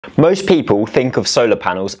Most people think of solar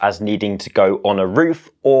panels as needing to go on a roof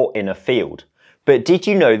or in a field, but did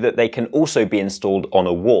you know that they can also be installed on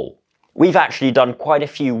a wall? We've actually done quite a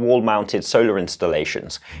few wall-mounted solar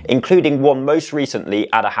installations, including one most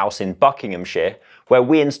recently at a house in Buckinghamshire, where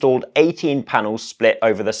we installed 18 panels split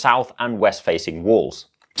over the south and west-facing walls.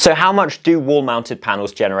 So how much do wall-mounted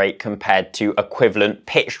panels generate compared to equivalent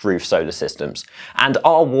pitched roof solar systems? And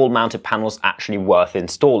are wall-mounted panels actually worth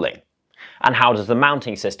installing? And how does the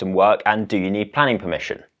mounting system work, and do you need planning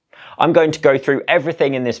permission? I'm going to go through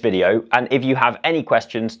everything in this video, and if you have any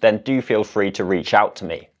questions, then do feel free to reach out to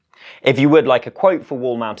me. If you would like a quote for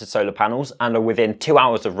wall-mounted solar panels and are within 2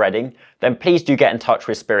 hours of Reading, then please do get in touch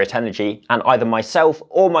with Spirit Energy, and either myself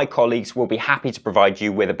or my colleagues will be happy to provide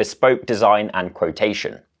you with a bespoke design and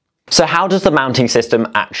quotation. So how does the mounting system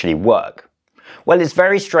actually work? Well, it's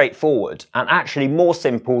very straightforward and actually more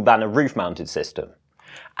simple than a roof-mounted system.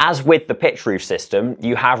 As with the pitch roof system,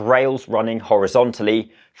 you have rails running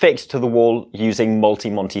horizontally, fixed to the wall using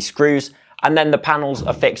multi-Monty screws, and then the panels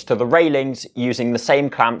are fixed to the railings using the same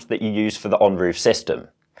clamps that you use for the on-roof system.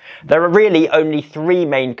 There are really only three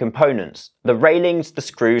main components: the railings, the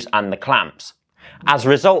screws, and the clamps. As a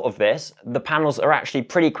result of this, the panels are actually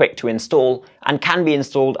pretty quick to install and can be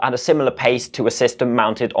installed at a similar pace to a system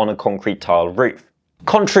mounted on a concrete tile roof.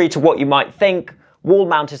 Contrary to what you might think,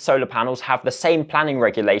 wall-mounted solar panels have the same planning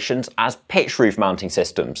regulations as pitch roof mounting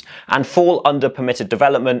systems and fall under permitted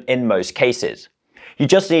development in most cases. You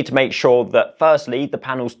just need to make sure that firstly, the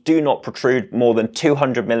panels do not protrude more than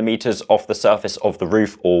 200 millimeters off the surface of the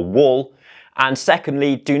roof or wall, and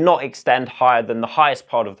secondly, do not extend higher than the highest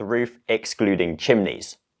part of the roof, excluding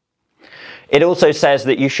chimneys. It also says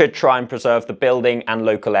that you should try and preserve the building and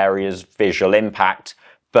local area's visual impact,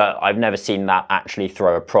 but I've never seen that actually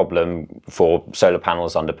throw a problem for solar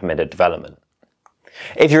panels under permitted development.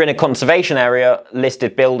 If you're in a conservation area,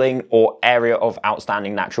 listed building, or area of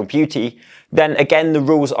outstanding natural beauty, then again the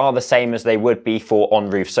rules are the same as they would be for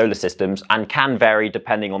on-roof solar systems and can vary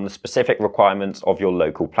depending on the specific requirements of your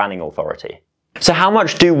local planning authority. So how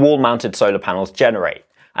much do wall-mounted solar panels generate?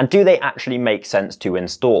 And do they actually make sense to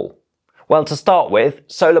install? Well, to start with,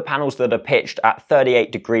 solar panels that are pitched at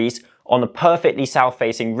 38 degrees on a perfectly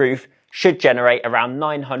south-facing roof should generate around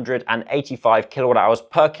 985 kilowatt hours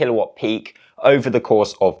per kilowatt peak over the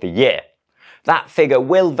course of the year. That figure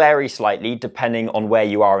will vary slightly depending on where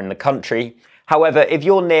you are in the country. However, if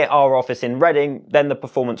you're near our office in Reading, then the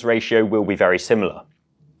performance ratio will be very similar.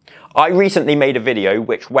 I recently made a video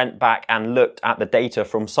which went back and looked at the data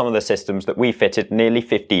from some of the systems that we fitted nearly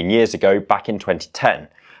 15 years ago, back in 2010.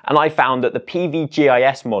 And I found that the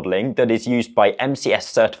PVGIS modelling that is used by MCS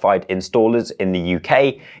certified installers in the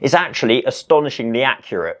UK is actually astonishingly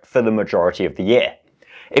accurate for the majority of the year.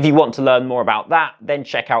 If you want to learn more about that, then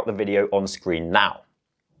check out the video on screen now.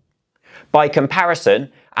 By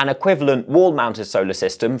comparison, an equivalent wall-mounted solar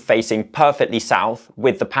system facing perfectly south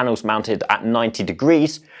with the panels mounted at 90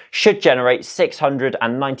 degrees should generate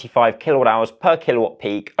 695 kilowatt hours per kilowatt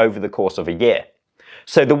peak over the course of a year.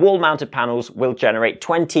 So the wall-mounted panels will generate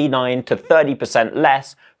 29 to 30%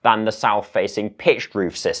 less than the south-facing pitched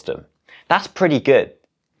roof system. That's pretty good.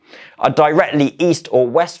 A directly east or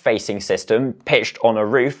west-facing system pitched on a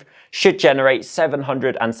roof should generate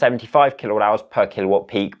 775 kilowatt hours per kilowatt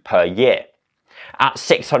peak per year. At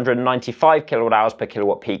 695 kilowatt hours per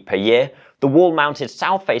kilowatt peak per year, the wall-mounted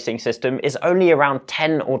south-facing system is only around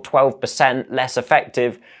 10 or 12% less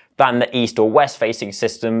effective than the east or west facing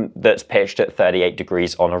system that's pitched at 38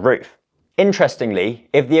 degrees on a roof. Interestingly,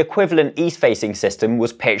 if the equivalent east facing system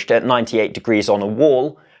was pitched at 98 degrees on a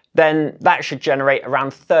wall, then that should generate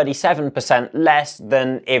around 37% less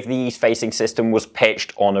than if the east facing system was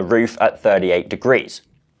pitched on a roof at 38 degrees.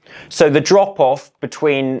 So the drop off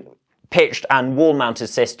between pitched and wall mounted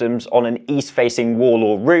systems on an east facing wall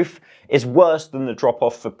or roof is worse than the drop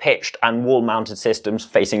off for pitched and wall mounted systems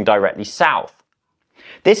facing directly south.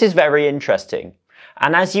 This is very interesting,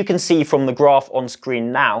 and as you can see from the graph on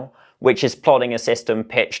screen now, which is plotting a system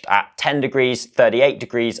pitched at 10 degrees, 38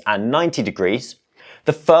 degrees and 90 degrees,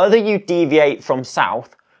 the further you deviate from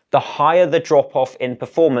south, the higher the drop-off in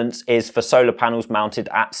performance is for solar panels mounted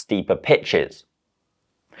at steeper pitches.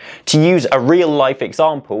 To use a real-life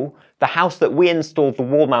example, the house that we installed the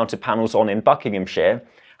wall-mounted panels on in Buckinghamshire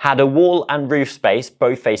had a wall and roof space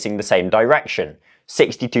both facing the same direction,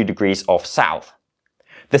 62 degrees off south.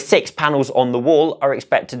 The 6 panels on the wall are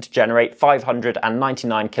expected to generate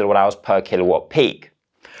 599 kilowatt hours per kilowatt peak.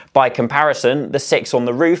 By comparison, the 6 on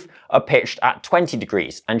the roof are pitched at 20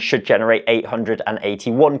 degrees and should generate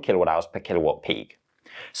 881 kilowatt hours per kilowatt peak.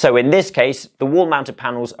 So in this case, the wall-mounted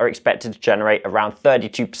panels are expected to generate around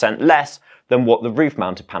 32% less than what the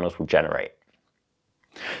roof-mounted panels will generate.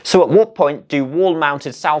 So at what point do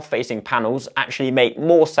wall-mounted south-facing panels actually make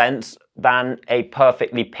more sense than a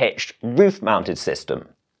perfectly pitched roof-mounted system?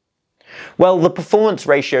 Well, the performance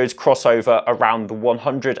ratios cross over around the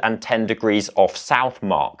 110 degrees off south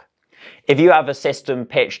mark. If you have a system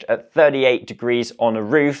pitched at 38 degrees on a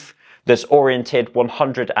roof that's oriented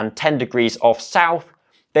 110 degrees off south,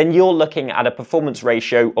 then you're looking at a performance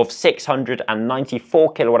ratio of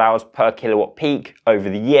 694 kilowatt hours per kilowatt peak over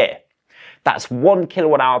the year. That's 1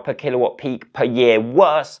 kilowatt hour per kilowatt peak per year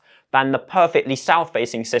worse than the perfectly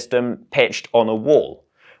south-facing system pitched on a wall,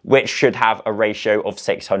 which should have a ratio of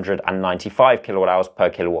 695 kilowatt hours per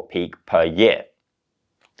kilowatt peak per year.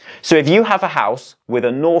 So if you have a house with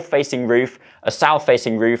a north-facing roof, a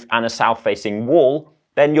south-facing roof, and a south-facing wall,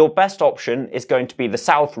 then your best option is going to be the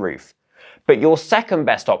south roof. But your second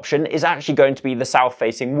best option is actually going to be the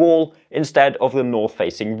south-facing wall instead of the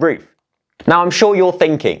north-facing roof. Now I'm sure you're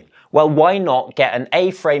thinking, well, why not get an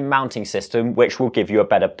A-frame mounting system which will give you a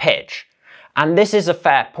better pitch? And this is a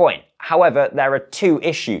fair point. However, there are two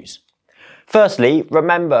issues. Firstly,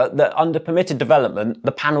 remember that under permitted development,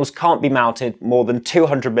 the panels can't be mounted more than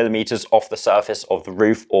 200 millimeters off the surface of the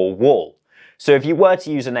roof or wall. So if you were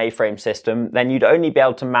to use an A-frame system, then you'd only be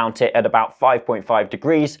able to mount it at about 5.5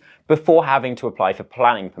 degrees before having to apply for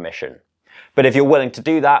planning permission. But if you're willing to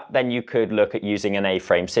do that, then you could look at using an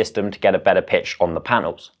A-frame system to get a better pitch on the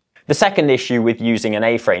panels. The second issue with using an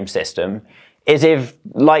A-frame system is if,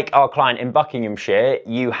 like our client in Buckinghamshire,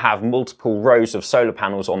 you have multiple rows of solar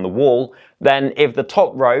panels on the wall, then if the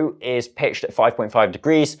top row is pitched at 5.5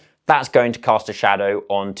 degrees, that's going to cast a shadow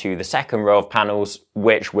onto the second row of panels,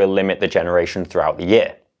 which will limit the generation throughout the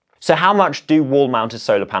year. So how much do wall-mounted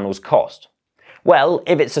solar panels cost? Well,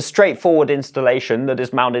 if it's a straightforward installation that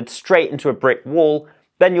is mounted straight into a brick wall,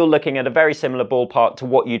 then you're looking at a very similar ballpark to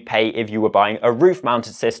what you'd pay if you were buying a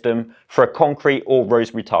roof-mounted system for a concrete or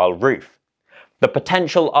rosemary tile roof. The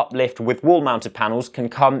potential uplift with wall-mounted panels can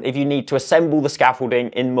come if you need to assemble the scaffolding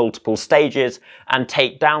in multiple stages and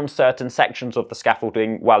take down certain sections of the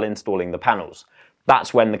scaffolding while installing the panels.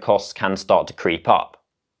 That's when the costs can start to creep up.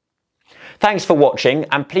 Thanks for watching,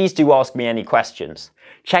 and please do ask me any questions.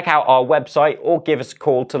 Check out our website or give us a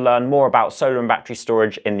call to learn more about solar and battery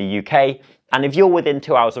storage in the UK. And if you're within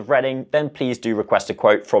 2 hours of Reading, then please do request a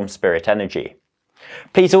quote from Spirit Energy.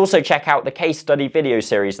 Please also check out the case study video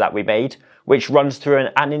series that we made, which runs through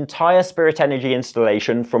an entire Spirit Energy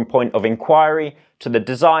installation from point of inquiry to the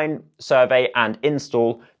design, survey and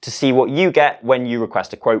install to see what you get when you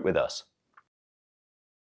request a quote with us.